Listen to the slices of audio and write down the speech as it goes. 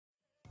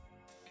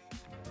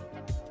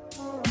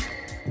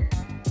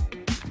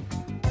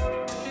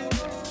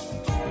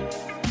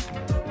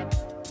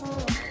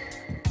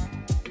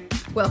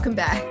Welcome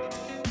back.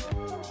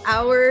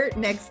 Our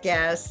next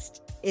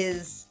guest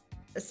is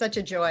such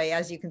a joy,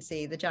 as you can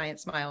see, the giant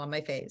smile on my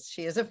face.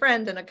 She is a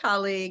friend and a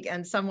colleague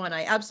and someone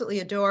I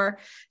absolutely adore.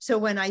 So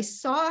when I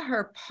saw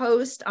her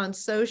post on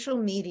social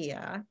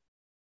media,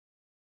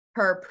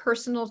 her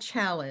personal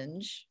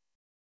challenge,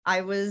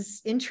 I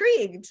was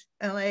intrigued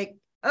and like,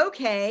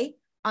 okay,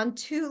 on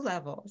two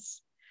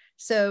levels.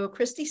 So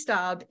Kristi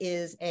Staab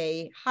is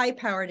a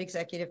high-powered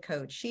executive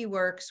coach. She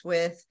works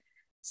with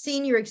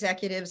senior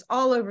executives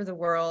all over the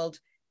world,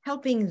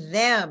 helping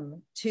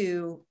them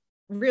to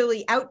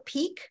really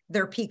outpeak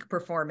their peak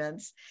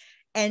performance.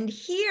 And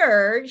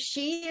here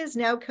she is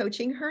now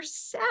coaching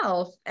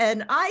herself.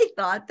 And I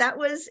thought that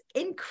was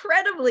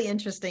incredibly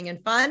interesting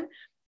and fun.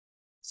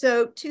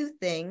 So two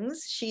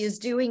things. She is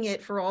doing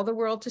it for all the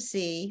world to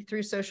see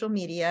through social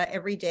media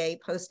every day,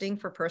 posting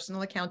for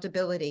personal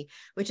accountability,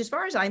 which as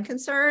far as I'm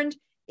concerned,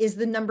 is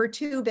the number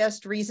 2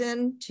 best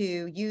reason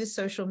to use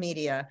social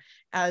media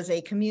as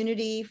a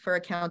community for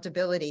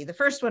accountability. The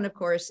first one, of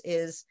course,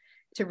 is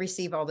to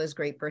receive all those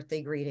great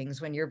birthday greetings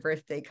when your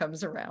birthday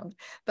comes around.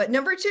 But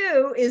number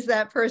 2 is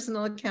that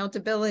personal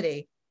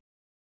accountability.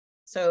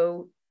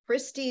 So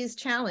Kristi's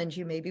challenge,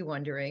 you may be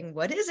wondering,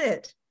 what is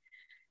it?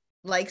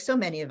 Like so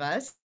many of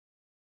us,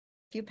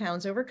 a few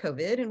pounds over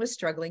COVID and was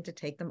struggling to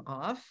take them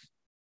off.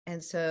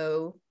 And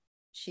so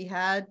she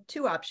had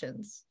 2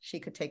 options. She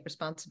could take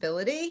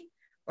responsibility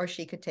or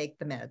she could take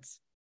the meds.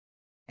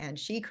 And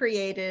she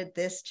created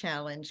this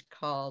challenge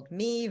called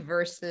Me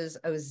versus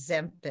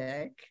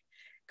Ozempic.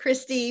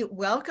 Kristi,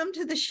 welcome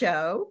to the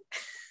show.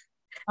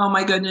 Oh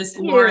my goodness,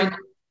 Lauren.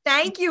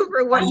 Thank you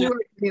for what you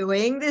are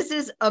doing. This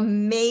is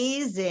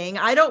amazing.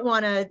 I don't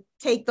want to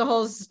take the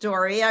whole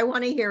story. I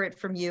want to hear it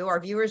from you. Our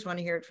viewers want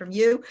to hear it from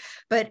you.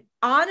 But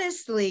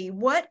honestly,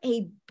 what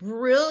a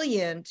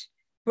brilliant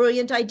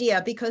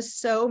idea, because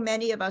so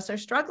many of us are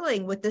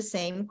struggling with the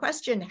same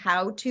question,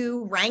 how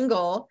to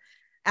wrangle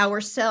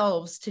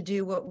ourselves to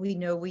do what we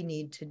know we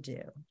need to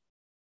do.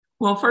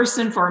 Well, first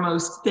and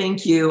foremost,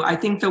 thank you. I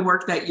think the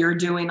work that you're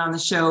doing on the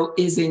show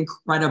is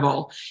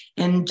incredible,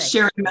 and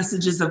sharing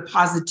messages of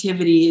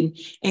positivity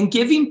and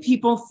giving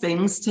people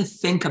things to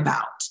think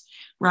about,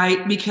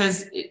 right?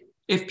 Because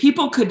if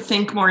people could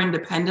think more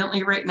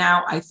independently right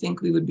now, I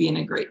think we would be in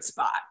a great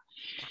spot.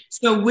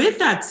 So with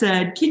that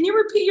said, can you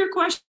repeat your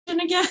question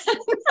again?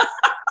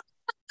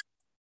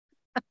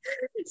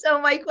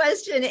 So my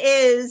question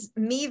is,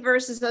 me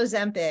versus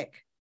Ozempic.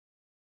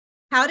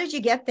 How did you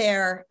get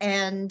there?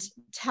 And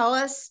tell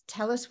us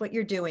what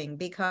you're doing,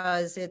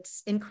 because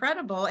it's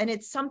incredible. And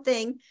it's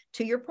something,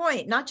 to your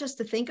point, not just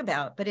to think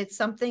about, but it's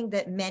something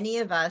that many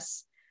of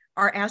us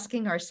are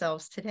asking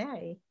ourselves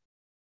today.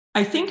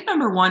 I think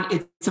number one,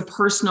 it's a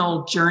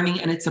personal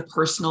journey and it's a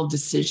personal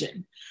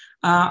decision.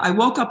 I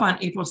woke up on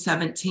April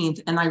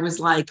 17th and I was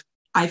like,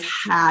 I've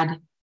had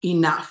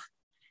enough.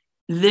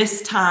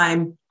 This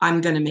time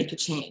I'm going to make a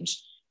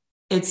change.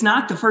 It's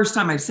not the first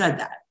time I've said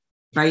that,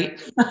 right?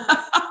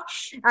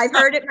 I've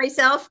heard it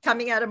myself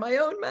coming out of my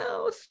own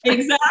mouth.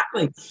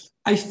 Exactly.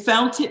 I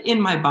felt it in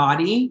my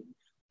body.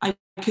 I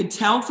could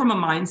tell from a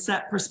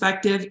mindset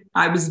perspective,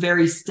 I was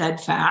very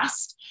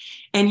steadfast.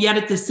 And yet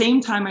at the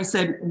same time, I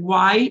said,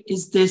 why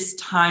is this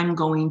time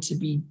going to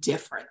be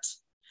different?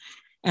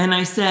 And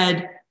I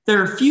said, there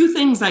are a few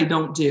things I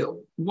don't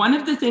do. One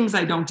of the things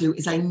I don't do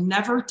is I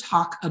never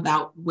talk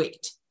about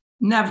weight.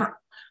 Never.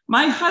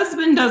 My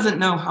husband doesn't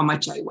know how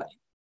much I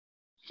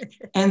weigh.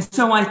 And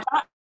so I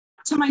thought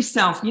to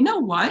myself, you know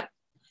what?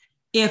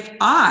 If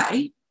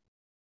I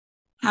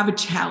have a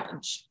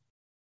challenge,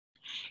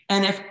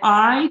 and if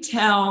I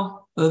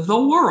tell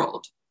the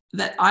world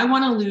that I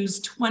want to lose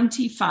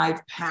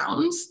 25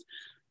 pounds,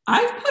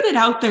 I've put it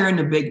out there in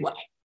a big way.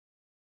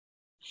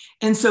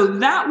 And so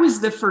that was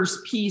the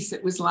first piece.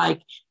 It was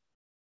like,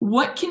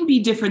 what can be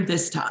different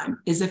this time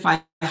is if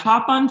I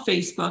hop on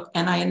Facebook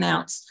and I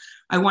announce,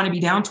 I want to be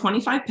down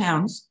 25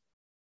 pounds.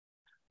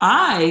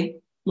 I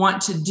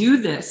want to do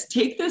this,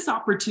 take this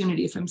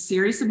opportunity, if I'm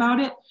serious about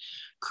it,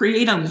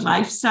 create a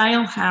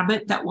lifestyle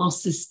habit that will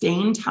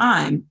sustain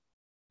time.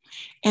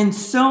 And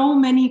so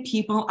many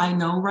people I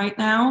know right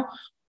now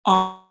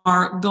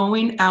are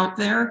going out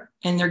there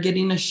and they're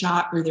getting a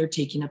shot or they're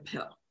taking a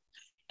pill.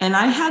 And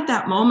I had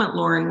that moment,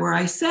 Lauren, where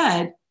I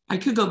said, I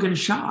could go get a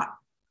shot.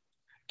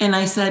 And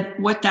I said,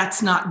 what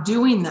that's not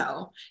doing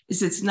though,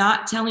 is it's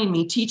not telling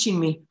me, teaching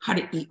me how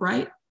to eat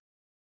right.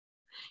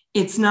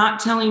 It's not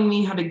telling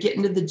me how to get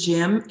into the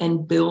gym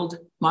and build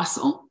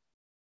muscle.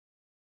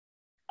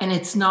 And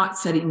it's not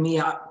setting me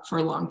up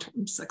for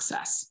long-term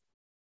success.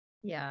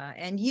 Yeah.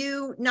 And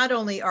you, not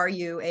only are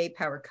you a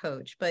power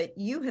coach, but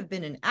you have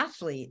been an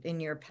athlete in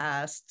your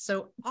past.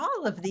 So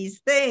all of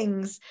these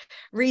things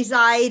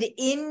reside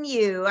in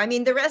you. I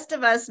mean, the rest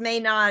of us may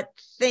not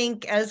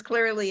think as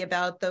clearly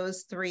about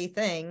those 3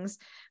 things,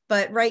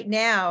 but right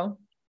now,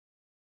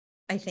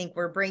 I think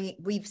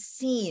we've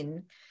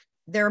seen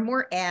there are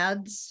more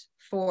ads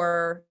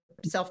for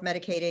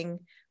self-medicating,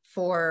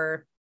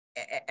 for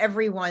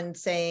everyone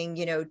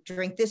saying,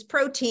 drink this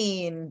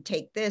protein,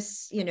 take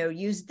this,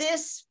 use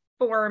this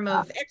form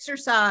of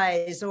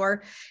exercise,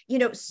 or, you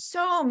know,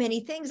 so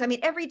many things. I mean,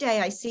 every day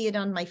I see it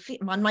on my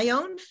feed, on my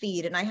own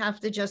feed, and I have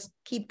to just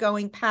keep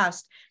going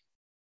past.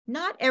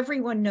 Not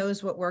everyone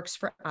knows what works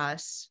for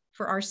us,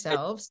 for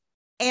ourselves,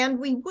 and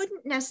we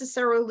wouldn't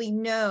necessarily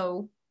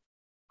know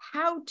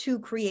how to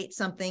create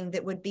something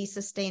that would be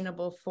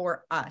sustainable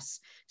for us.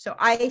 So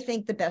I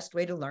think the best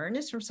way to learn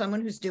is from someone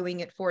who's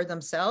doing it for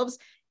themselves.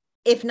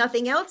 If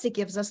nothing else, it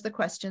gives us the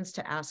questions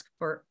to ask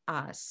for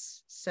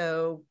us.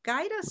 So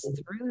guide us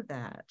through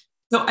that.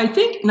 So I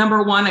think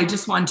number one, I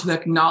just want to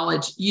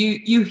acknowledge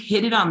you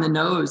hit it on the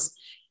nose.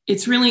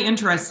 It's really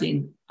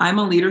interesting. I'm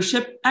a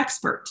leadership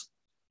expert.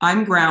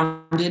 I'm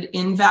grounded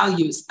in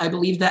values. I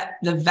believe that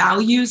the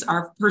values,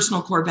 our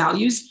personal core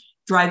values,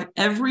 drive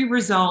every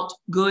result,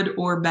 good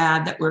or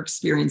bad, that we're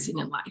experiencing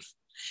in life.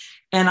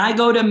 And I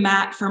go to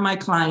Matt for my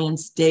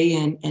clients day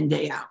in and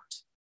day out.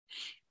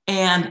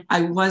 And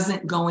I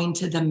wasn't going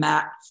to the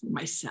mat for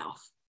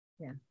myself.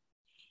 Yeah.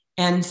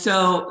 And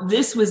so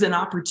this was an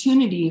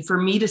opportunity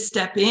for me to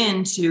step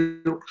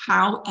into,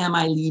 how am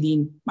I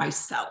leading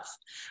myself?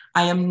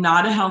 I am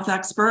not a health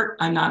expert.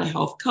 I'm not a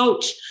health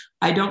coach.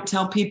 I don't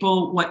tell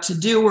people what to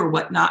do or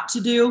what not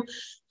to do.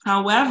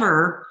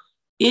 However,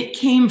 it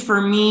came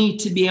for me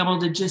to be able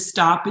to just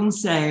stop and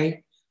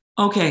say,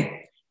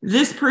 okay,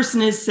 this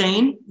person is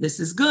saying this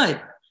is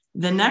good.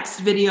 The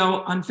next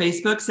video on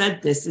Facebook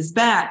said this is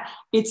bad.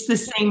 It's the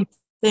same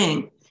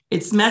thing.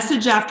 It's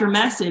message after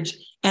message.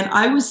 And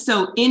I was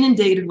so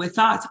inundated with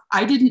thoughts,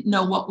 I didn't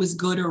know what was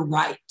good or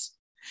right.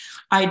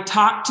 I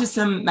talked to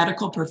some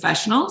medical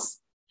professionals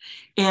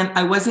and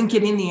I wasn't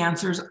getting the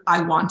answers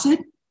I wanted.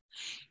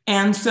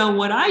 And so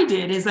what I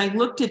did is I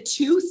looked at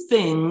two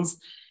things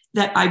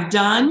that I've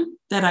done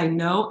that I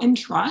know and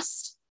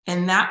trust.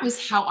 And that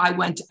was how I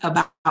went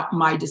about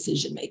my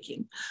decision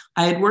making.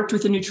 I had worked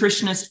with a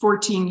nutritionist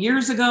 14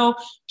 years ago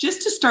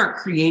just to start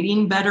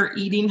creating better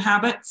eating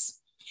habits.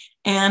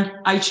 And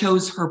I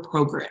chose her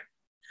program.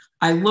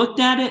 I looked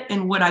at it,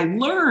 and what I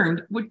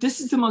learned, this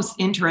is the most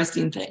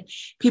interesting thing.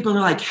 People are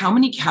like, how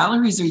many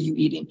calories are you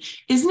eating?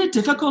 Isn't it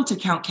difficult to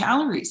count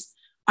calories?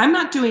 I'm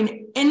not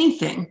doing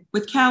anything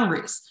with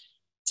calories.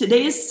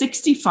 Today is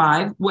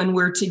 65 when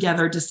we're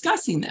together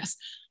discussing this.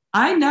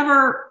 I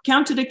never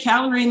counted a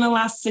calorie in the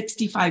last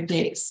 65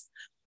 days.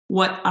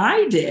 What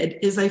I did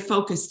is I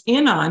focused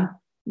in on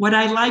what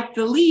I liked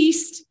the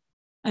least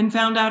and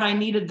found out I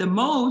needed the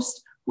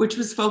most, which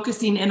was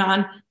focusing in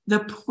on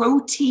the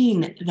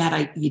protein that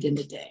I eat in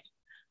a day.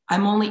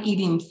 I'm only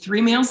eating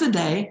 3 meals a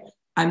day.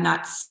 I'm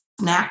not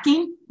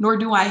snacking, nor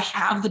do I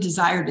have the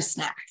desire to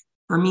snack.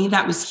 For me,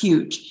 that was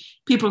huge.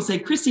 People say,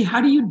 Kristi, how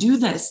do you do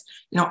this?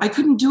 You know, I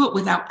couldn't do it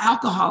without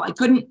alcohol. I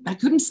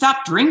couldn't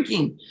stop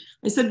drinking.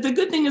 I said, the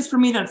good thing is for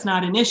me, that's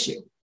not an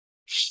issue.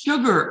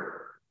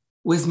 Sugar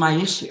was my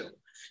issue.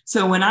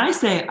 So when I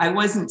say I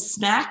wasn't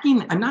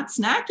snacking, I'm not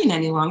snacking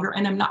any longer,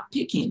 and I'm not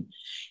picking.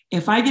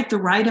 If I get the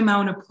right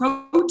amount of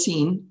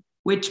protein,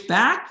 which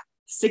back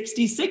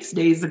 66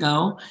 days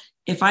ago,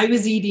 if I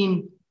was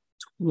eating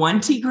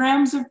 20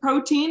 grams of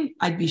protein,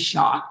 I'd be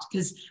shocked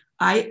because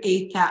I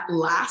ate that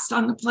last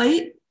on the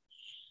plate.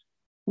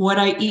 What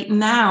I eat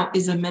now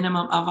is a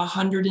minimum of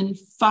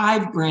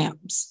 105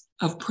 grams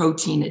of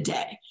protein a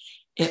day.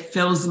 It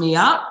fills me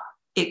up.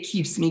 It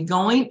keeps me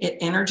going. It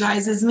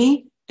energizes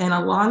me. And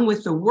along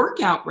with the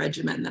workout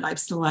regimen that I've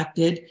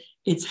selected,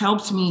 it's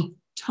helped me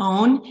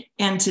tone.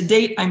 And to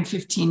date, I'm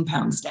 15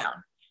 pounds down.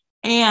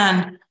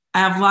 And I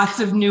have lots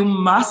of new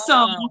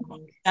muscle.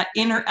 That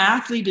inner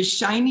athlete is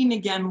shining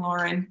again,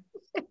 Lauren.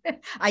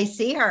 I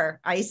see her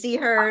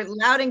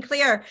loud and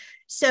clear.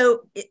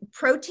 So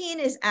protein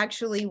is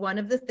actually one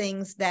of the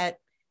things that,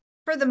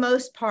 for the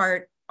most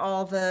part,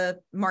 all the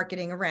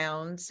marketing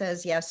around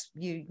says, yes,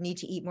 you need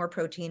to eat more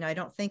protein. I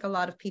don't think a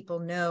lot of people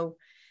know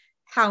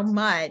how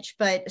much,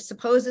 but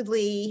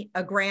supposedly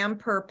a gram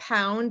per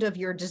pound of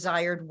your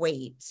desired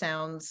weight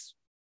sounds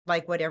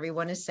like what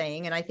everyone is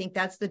saying. And I think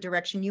that's the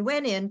direction you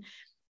went in.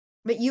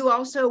 But you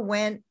also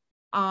went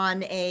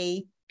on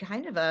a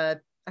kind of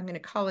I'm going to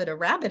call it a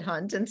rabbit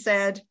hunt, and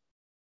said,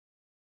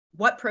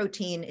 what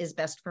protein is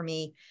best for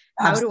me?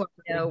 How do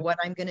I know what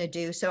I'm going to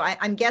do? So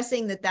I'm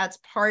guessing that that's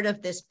part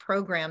of this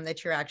program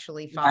that you're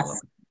actually following.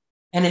 Yes.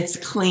 And it's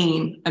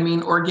clean. I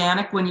mean,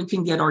 organic when you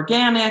can get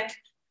organic,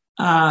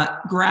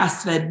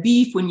 grass-fed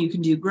beef when you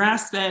can do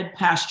grass-fed,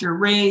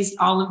 pasture-raised,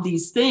 all of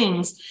these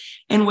things.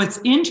 And what's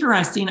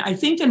interesting, I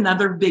think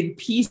another big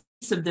piece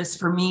of this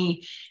for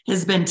me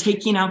has been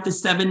taking out the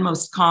 7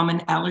 most common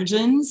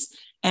allergens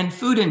and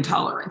food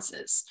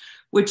intolerances,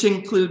 which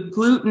include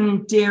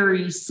gluten,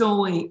 dairy,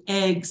 soy,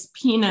 eggs,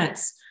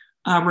 peanuts,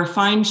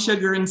 refined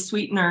sugar and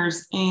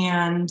sweeteners.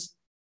 And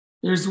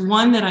there's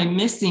one that I'm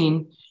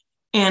missing.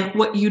 And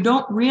what you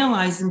don't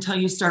realize until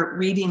you start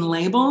reading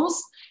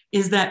labels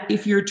is that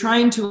if you're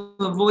trying to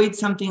avoid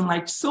something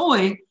like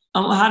soy,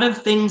 a lot of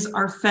things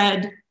are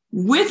fed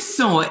with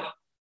soy.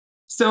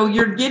 So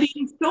you're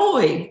getting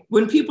soy.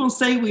 When people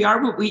say we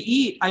are what we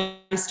eat, I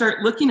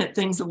start looking at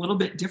things a little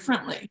bit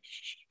differently.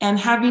 And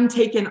having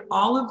taken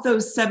all of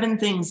those 7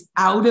 things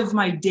out of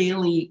my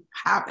daily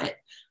habit,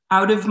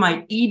 out of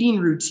my eating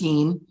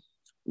routine,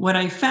 what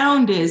I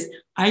found is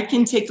I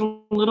can take a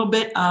little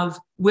bit of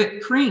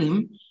whipped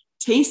cream,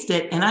 taste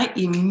it, and I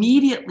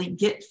immediately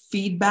get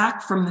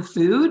feedback from the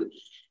food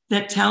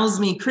that tells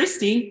me,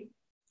 Kristi,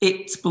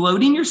 it's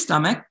bloating your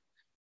stomach.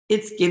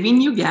 It's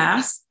giving you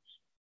gas.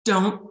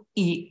 Don't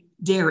eat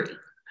dairy.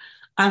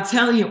 I'll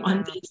tell you,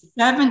 on day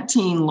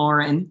 17,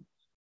 Lauren,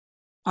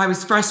 I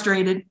was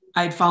frustrated.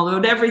 I'd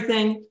followed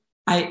everything.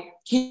 I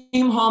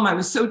came home. I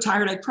was so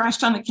tired. I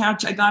crashed on the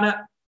couch. I got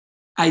up.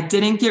 I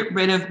didn't get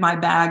rid of my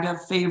bag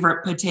of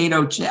favorite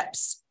potato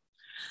chips.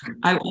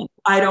 I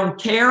don't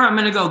care. I'm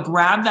going to go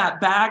grab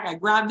that bag. I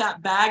grabbed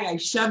that bag. I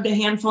shoved a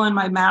handful in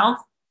my mouth.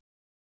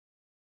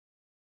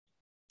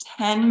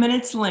 10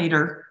 minutes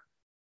later,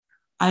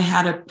 I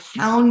had a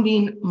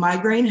pounding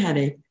migraine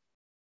headache.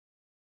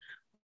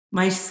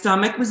 My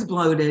stomach was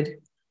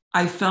bloated.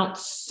 I felt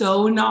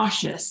so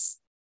nauseous.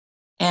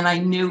 And I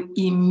knew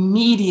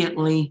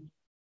immediately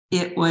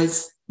it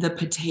was the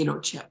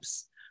potato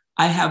chips.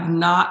 I have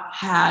not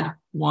had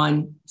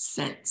one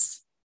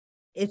since.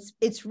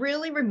 It's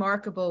really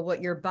remarkable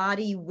what your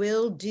body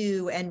will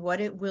do and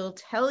what it will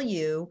tell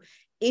you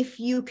if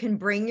you can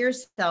bring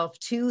yourself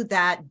to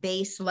that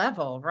base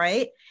level,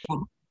 right?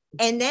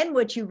 And then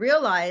what you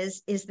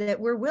realize is that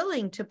we're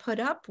willing to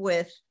put up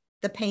with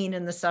the pain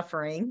and the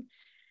suffering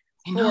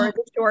for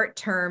the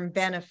short-term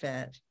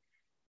benefit.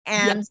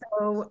 And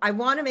so I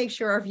want to make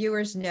sure our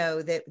viewers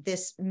know that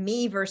this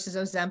Me versus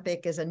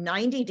Ozempic is a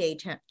 90-day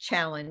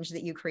challenge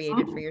that you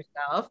created for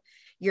yourself.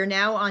 You're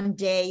now on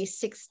day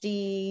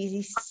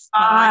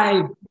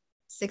 65.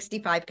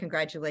 65,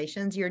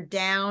 congratulations. You're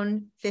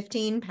down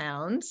 15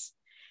 pounds.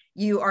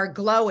 You are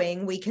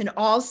glowing. We can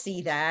all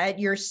see that.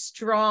 You're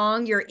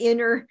strong. Your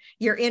inner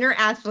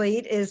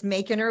athlete is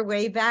making her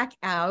way back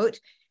out.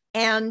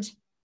 And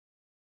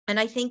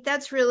I think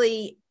that's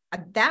really,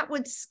 that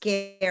would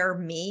scare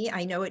me.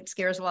 I know it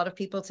scares a lot of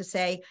people to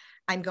say,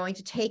 I'm going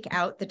to take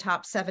out the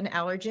top 7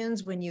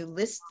 allergens. When you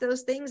list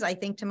those things, I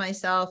think to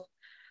myself,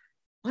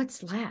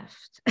 what's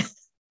left?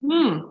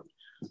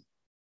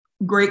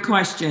 Great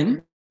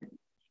question.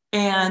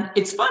 And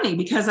it's funny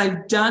because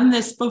I've done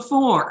this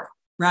before,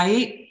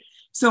 right?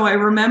 So I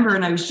remember,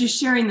 and I was just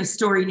sharing the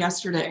story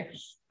yesterday.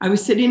 I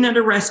was sitting at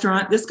a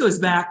restaurant. This goes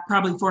back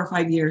probably 4 or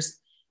 5 years,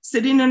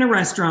 sitting in a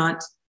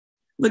restaurant,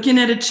 looking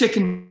at a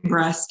chicken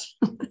breast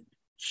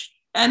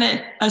and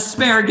an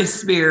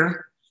asparagus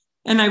spear.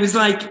 And I was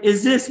like,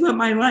 is this what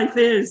my life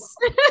is?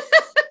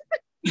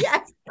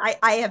 Yes,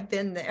 I have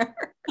been there.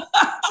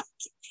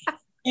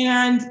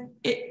 And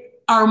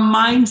our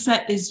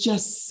mindset is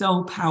just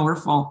so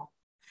powerful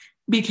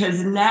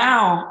because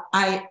now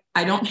I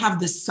don't have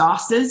the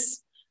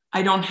sauces.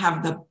 I don't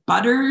have the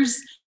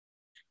butters.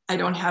 I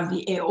don't have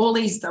the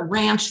aiolis, the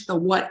ranch, the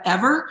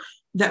whatever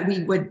that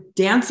we would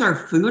dance our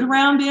food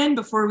around in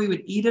before we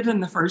would eat it in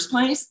the first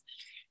place.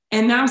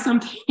 And now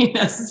something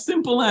as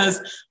simple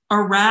as a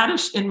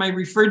radish in my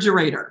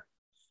refrigerator.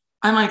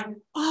 I'm like,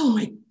 oh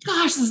my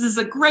gosh, this is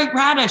a great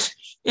radish.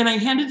 And I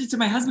handed it to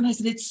my husband. I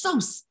said, it's so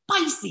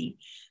spicy.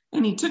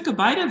 And he took a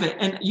bite of it.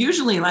 And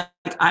usually like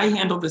I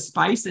handle the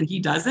spice and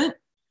he doesn't.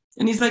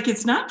 And he's like,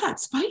 it's not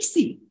that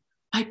spicy.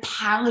 My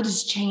palate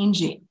is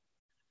changing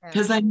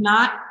because I'm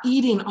not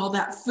eating all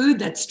that food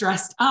that's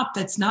dressed up.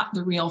 That's not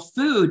the real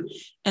food.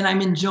 And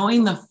I'm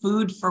enjoying the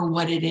food for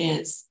what it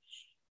is.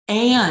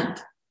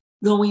 And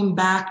going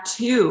back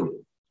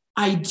to,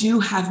 I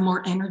do have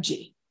more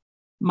energy.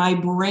 My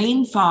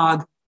brain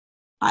fog,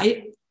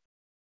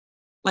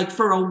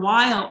 for a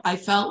while, I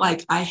felt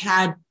like I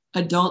had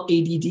adult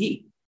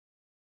ADD.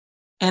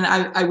 And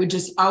I would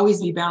just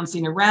always be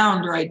bouncing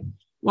around, or I'd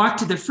walk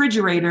to the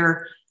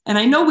refrigerator. And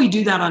I know we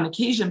do that on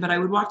occasion, but I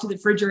would walk to the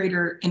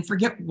refrigerator and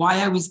forget why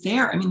I was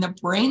there. I mean, the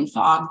brain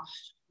fog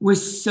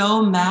was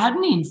so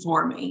maddening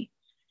for me.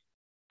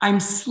 I'm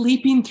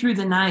sleeping through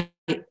the night.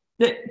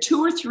 The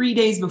 2 or 3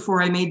 days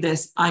before I made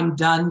this I'm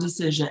done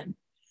decision,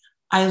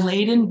 I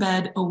laid in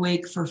bed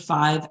awake for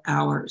 5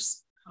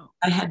 hours.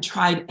 I had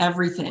tried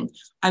everything.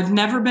 I've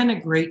never been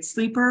a great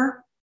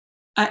sleeper,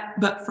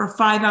 but for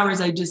 5 hours,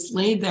 I just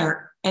laid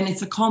there. And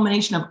it's a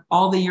culmination of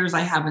all the years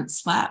I haven't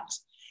slept.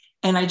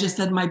 And I just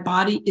said, my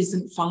body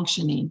isn't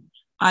functioning.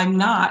 I'm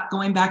not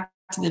going back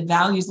to the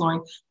values,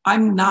 Lauren.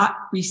 I'm not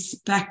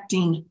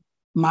respecting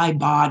my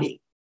body.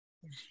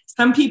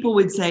 Some people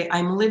would say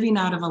I'm living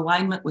out of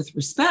alignment with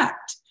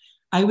respect.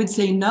 I would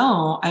say,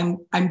 no,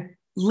 I'm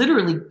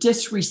literally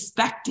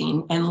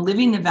disrespecting and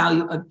living the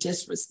value of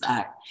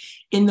disrespect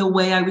in the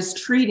way I was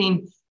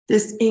treating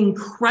this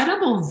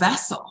incredible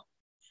vessel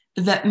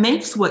that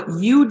makes what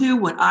you do,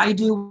 what I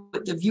do,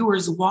 what the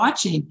viewers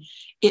watching,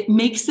 it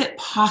makes it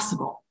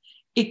possible.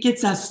 It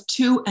gets us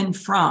to and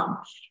from.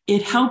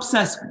 It helps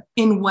us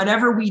in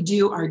whatever we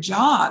do, our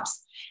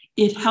jobs.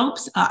 It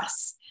helps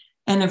us.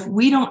 And if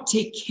we don't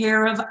take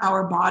care of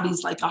our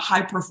bodies like a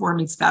high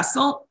performance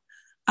vessel,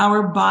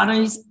 our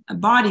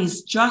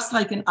bodies, just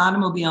like an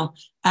automobile,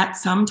 at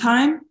some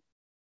time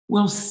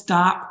will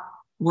stop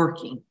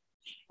working.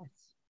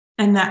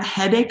 And that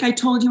headache I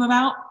told you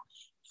about,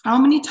 how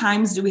many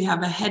times do we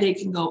have a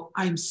headache and go,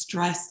 I'm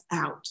stressed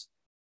out?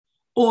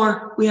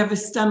 Or we have a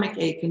stomach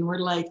ache and we're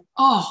like,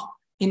 oh,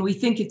 and we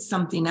think it's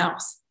something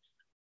else.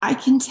 I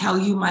can tell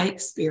you my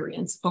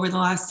experience over the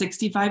last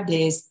 65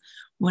 days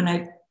when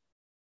I've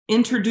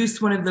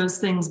introduced one of those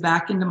things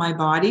back into my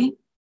body,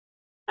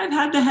 I've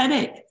had the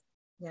headache.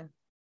 Yeah.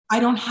 I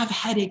don't have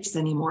headaches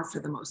anymore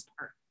for the most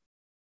part.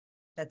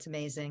 That's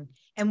amazing.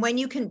 And when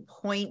you can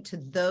point to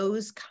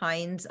those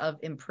kinds of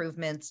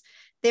improvements,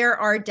 there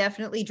are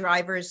definitely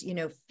drivers,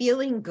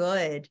 feeling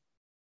good.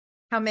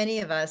 How many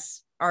of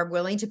us are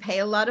willing to pay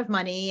a lot of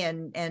money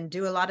and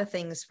do a lot of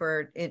things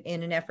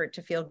in an effort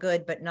to feel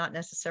good, but not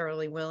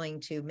necessarily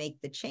willing to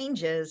make the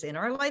changes in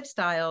our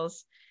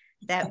lifestyles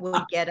that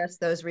would get us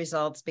those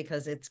results,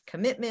 because it's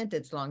commitment,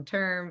 it's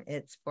long-term,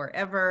 it's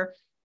forever.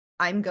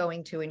 I'm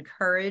going to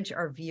encourage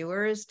our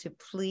viewers to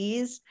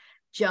please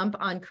jump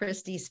on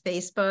Kristi's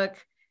Facebook,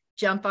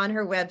 jump on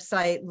her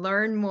website,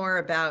 learn more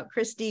about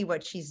Kristi,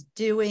 what she's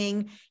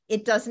doing.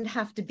 It doesn't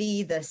have to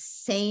be the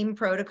same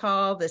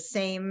protocol, the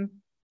same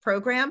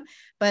program,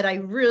 but I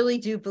really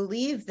do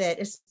believe that,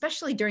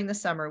 especially during the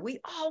summer, we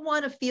all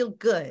want to feel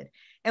good.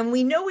 And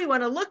we know we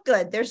want to look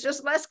good. There's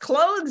just less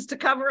clothes to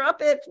cover up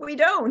if we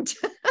don't.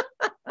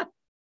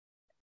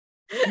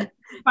 If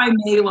I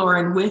may,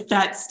 Lauren, with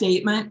that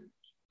statement,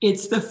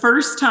 it's the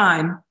first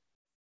time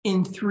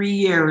in 3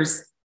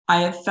 years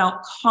I have felt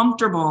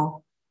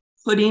comfortable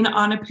putting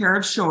on a pair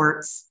of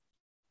shorts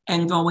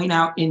and going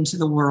out into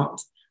the world.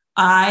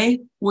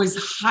 I was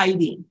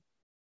hiding.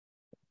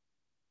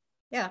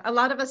 Yeah, a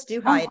lot of us do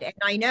hide. And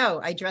I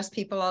know I dress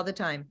people all the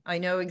time. I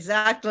know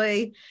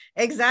exactly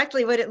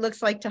what it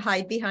looks like to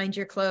hide behind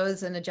your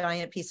clothes and a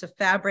giant piece of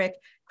fabric.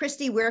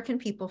 Kristi, where can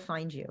people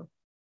find you?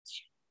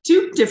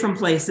 2 different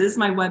places.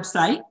 My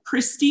website,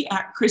 Kristi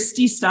at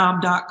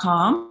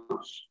krististaab.com.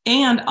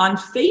 And on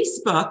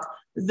Facebook,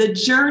 the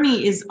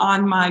journey is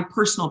on my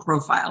personal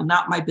profile,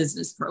 not my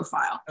business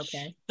profile.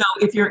 Okay. So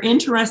if you're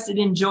interested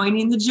in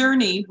joining the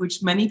journey,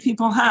 which many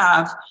people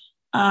have,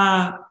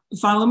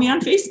 follow me on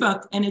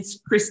Facebook, and it's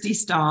Kristi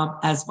Staab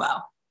as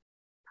well.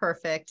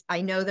 Perfect.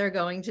 I know they're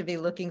going to be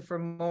looking for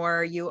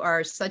more. You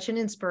are such an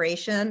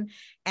inspiration,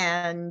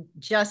 and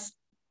just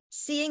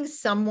seeing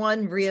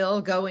someone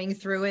real going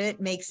through it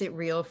makes it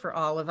real for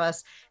all of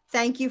us.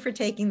 Thank you for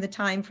taking the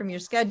time from your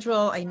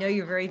schedule. I know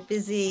you're very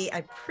busy. I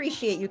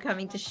appreciate you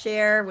coming to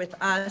share with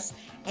us,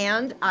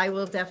 and I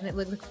will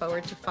definitely look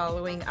forward to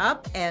following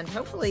up, and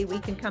hopefully we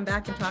can come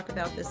back and talk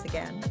about this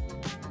again.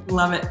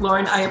 Love it.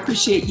 Lauren, I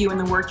appreciate you and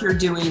the work you're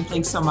doing.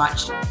 Thanks so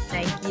much.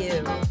 Thank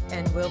you.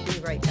 And we'll be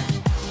right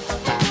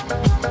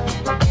back.